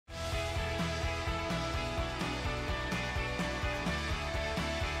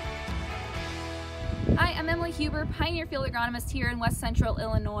Hi, I'm Emily Huber, Pioneer Field Agronomist here in West Central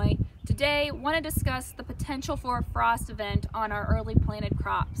Illinois. Today, I want to discuss the potential for a frost event on our early planted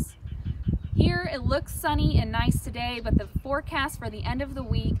crops. Here, it looks sunny and nice today, but the forecast for the end of the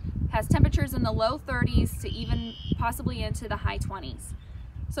week has temperatures in the low 30s to even possibly into the high 20s.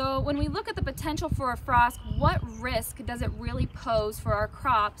 So when we look at the potential for a frost, what risk does it really pose for our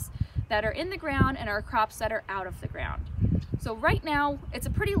crops that are in the ground and our crops that are out of the ground? So right now, it's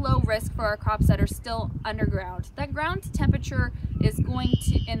a pretty low risk for our crops that are still underground. That ground temperature is going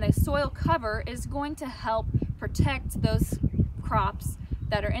to, and the soil cover is going to help protect those crops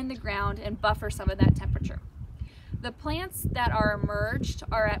that are in the ground and buffer some of that temperature. The plants that are emerged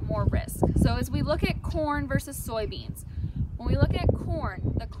are at more risk. So as we look at corn versus soybeans, when we look at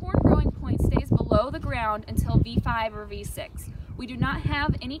corn, the corn growing point stays below the ground until V5 or V6. We do not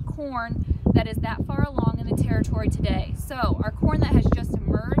have any corn that is that far along in the territory today. So our corn that has just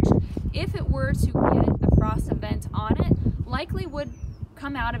emerged, if it were to get a frost event on it, likely would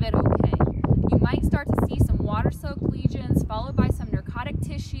come out of it okay. You might start to see some water-soaked lesions followed by some narcotic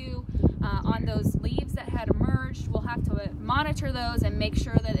tissue on those leaves that had emerged. We'll have to monitor those and make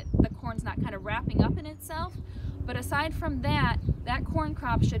sure that the corn's not kind of wrapping up in itself. But aside from that, that corn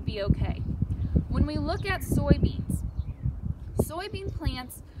crop should be okay. When we look at soybeans, soybean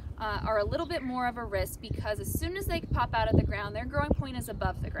plants are a little bit more of a risk because as soon as they pop out of the ground, their growing point is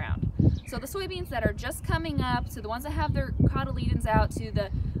above the ground. So the soybeans that are just coming up, to the ones that have their cotyledons out, to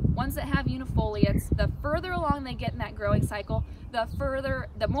the ones that have unifoliates, the further along they get in that growing cycle,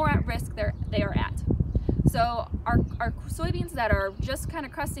 the more at risk they are at. So our soybeans that are just kind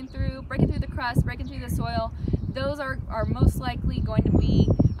of crusting through, breaking through the crust, breaking through the soil, those are most likely going to be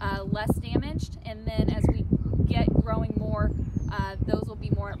less damaged, and then as we get growing more, those will be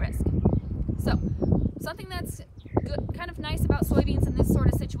more at risk. So something that's good, kind of nice about soybeans in this sort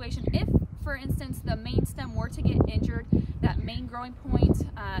of situation, if for instance the main stem were to get injured, that main growing point,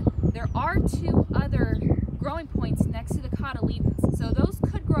 there are two other growing points next to the cotyledons. So those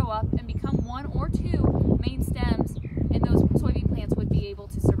could grow up and become one or two main stems, and those soybean plants would be able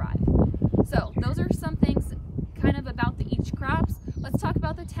to survive. So those are some things kind of about each crops. Let's talk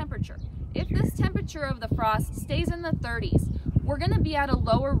about the temperature. If this temperature of the frost stays in the 30s, we're going to be at a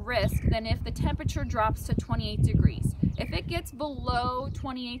lower risk than if the temperature drops to 28 degrees. If it gets below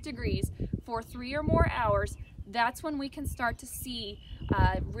 28 degrees for 3 or more hours, that's when we can start to see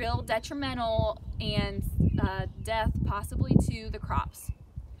real detrimental and death possibly to the crops.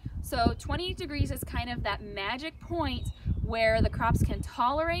 So 28 degrees is kind of that magic point where the crops can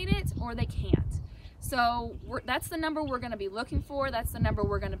tolerate it or they can't. So that's the number we're going to be looking for, that's the number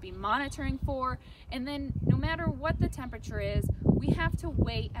we're going to be monitoring for, and then no matter what the temperature is, we have to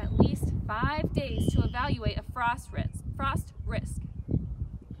wait at least 5 days to evaluate a frost risk.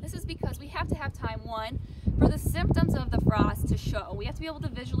 This is because we have to have time, one, for the symptoms of the frost to show. We have to be able to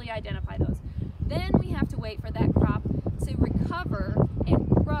visually identify those. Then we have to wait for that crop to recover and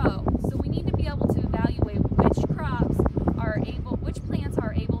grow. So we need to be able to evaluate which plants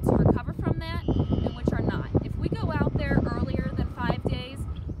are able to recover from that and which are not. If we go out there earlier than 5 days,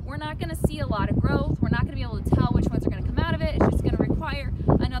 we're not going to see a lot of growth. We're not going to be able to tell which ones are going to come out of it. It's just going to require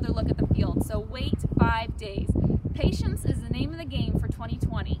another look at the field. So wait 5 days. Patience is the name of the game for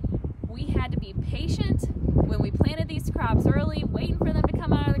 2020. We had to be patient when we planted these crops early, waiting for them to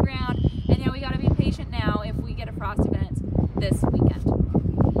come out of the ground, and now we got to be patient now if we get a frost event this weekend.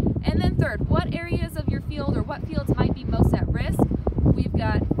 And then third, what areas of your field or what fields might be most at risk? We've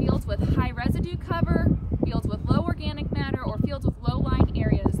got fields with high residue cover, fields with low organic matter, or fields with low lying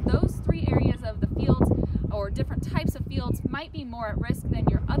areas. Those 3 areas of the fields or different types of fields might be more at risk than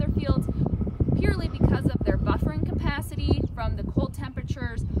your other fields purely because of their buffering capacity from the cold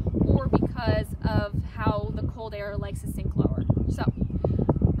temperatures or because of how the cold air likes to sink lower. So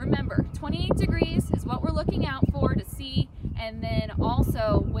remember, 28 degrees is what we're looking out for to see, and then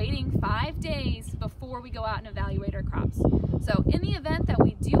also waiting 5 days before we go out and evaluate our crops. So in the event that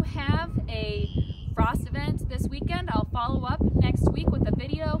we do have a frost event this weekend, I'll follow up next week with a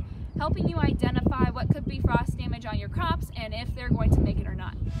video helping you identify what could be frost damage on your crops and if they're going to make it or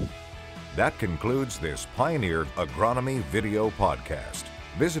not. That concludes this Pioneer Agronomy video podcast.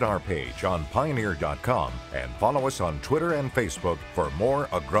 Visit our page on pioneer.com and follow us on Twitter and Facebook for more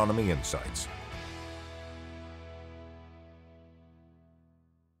agronomy insights.